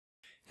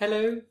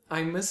Hello,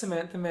 I'm Miss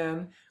Samantha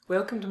Mann.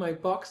 Welcome to my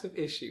box of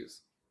issues.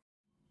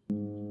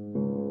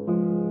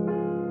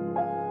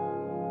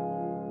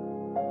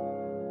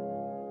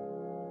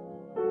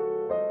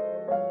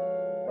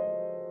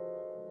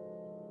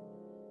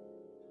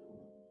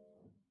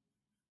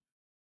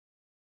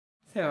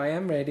 So I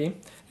am ready.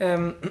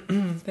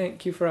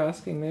 Thank you for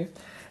asking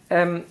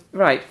though.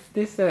 Right,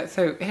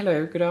 so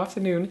hello, good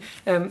afternoon.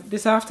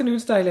 This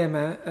afternoon's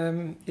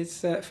dilemma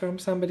is from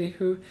somebody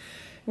who,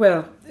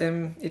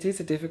 it is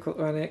a difficult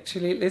one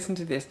actually. Listen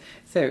to this.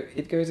 So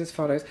it goes as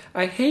follows.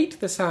 I hate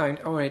the sound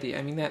already.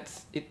 I mean,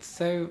 it's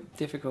so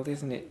difficult,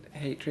 isn't it?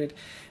 Hatred.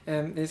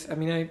 And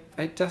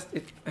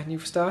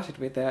you've started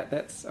with that.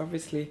 That's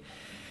obviously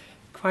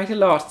quite a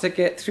lot to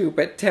get through,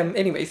 but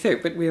anyway,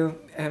 but we'll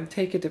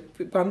take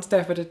it one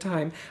step at a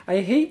time.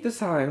 I hate the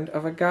sound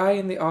of a guy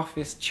in the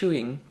office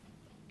chewing.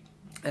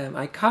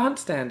 I can't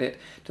stand it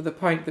to the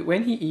point that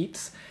when he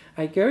eats,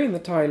 I go in the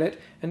toilet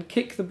and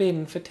kick the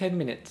bin for 10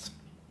 minutes.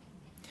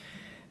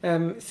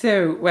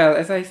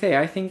 As I say,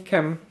 I think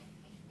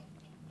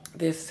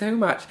there's so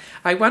much.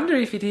 I wonder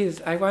if it is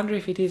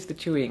the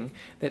chewing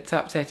that's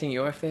upsetting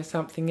you, or if there's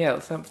something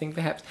else,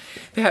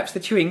 perhaps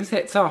the chewing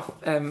sets off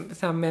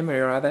some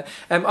memory or other.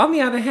 On the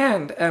other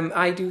hand,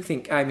 I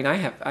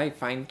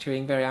find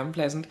chewing very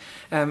unpleasant,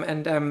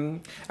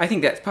 and I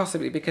think that's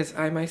possibly because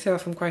I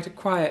myself am quite a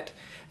quiet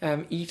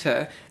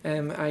eater.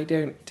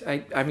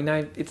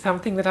 It's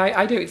something that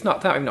I do. It's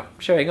not that I'm not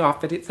showing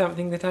off, but it's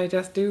something that I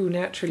just do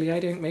naturally. I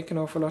don't make an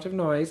awful lot of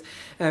noise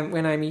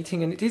when I'm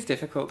eating, and it is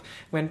difficult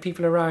when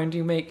people around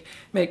you make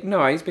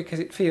noise because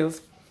it feels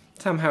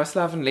somehow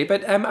slovenly.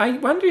 But I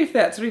wonder if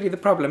that's really the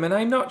problem, and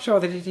I'm not sure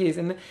that it is.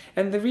 And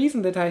the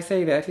reason that I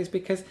say that is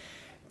because,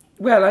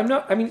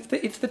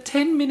 it's the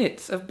 10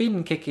 minutes of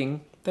bin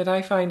kicking that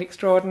I find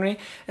extraordinary.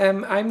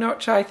 I'm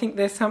not sure. I think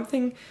there's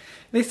something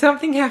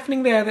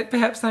happening there that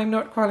perhaps I'm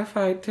not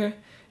qualified to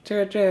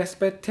address.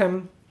 But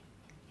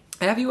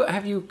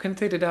have you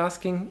considered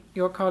asking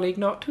your colleague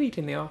not to eat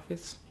in the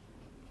office?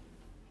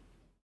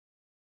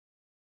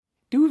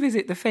 Do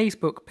visit the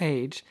Facebook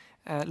page.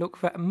 Look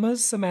for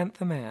Ms.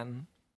 Samantha Mann.